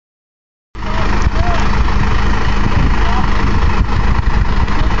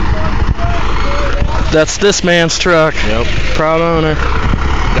That's this man's truck. Yep. Proud owner.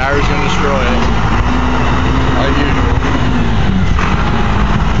 Dyer's gonna destroy it. Like usual.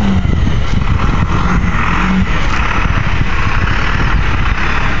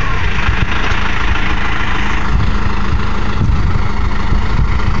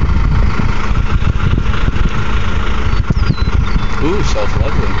 Ooh,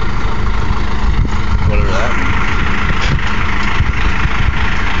 self-leveling. Whatever that means.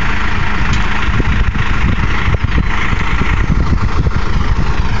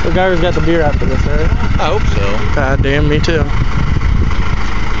 The guy who's got the beer after this, right? I hope so. God damn, me too. I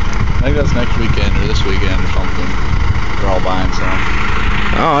think that's next weekend or this weekend or something. They're all buying some.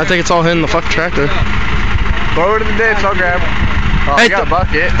 Oh, I think it's all hitting the fucking tractor. Throw it in the ditch, I'll grab it. Oh, Hey, I got a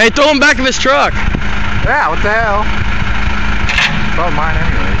bucket. Hey, throw him back of his truck. Yeah, what the hell? It's all mine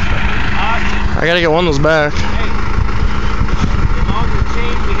anyways. I gotta get one of those back. The longer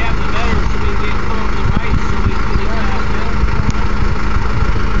chain we have, the better, so we can get close to the right, so we can get out.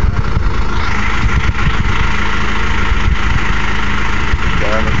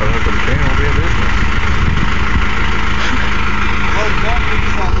 Guy on the front of the chain will be in business.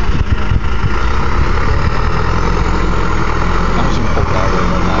 I'm just gonna pull that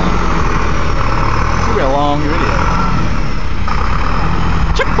right now. It's gonna be a long video.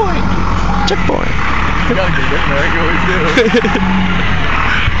 Checkpoint! Checkpoint. You gotta get in there, I always do.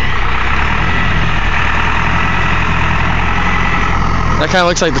 That kind of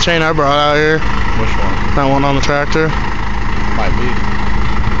looks like the chain I brought out here. Which one? That one on the tractor. Might be.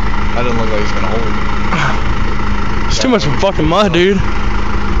 That doesn't look like it's gonna hold. It's too much fucking mud, dude.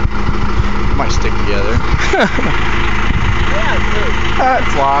 Might stick together.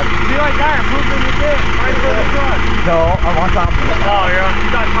 That's locked. Be like that, move in the ditch, right for the front. No, I'm on top of it. Oh, you're on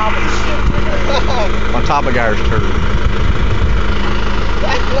top of the shit. On top of Guyer's turd.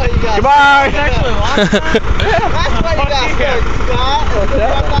 That's why you got Goodbye! It's actually locked. That's why you got stuck, Scott.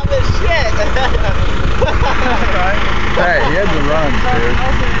 That's not this shit. Hey, he had to run, dude.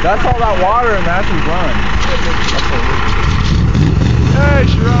 That's all that water and that's his run. Hey,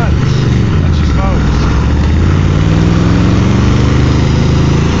 she runs. And she smokes.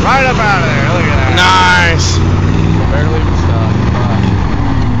 Right up out of there, look at that. Nice.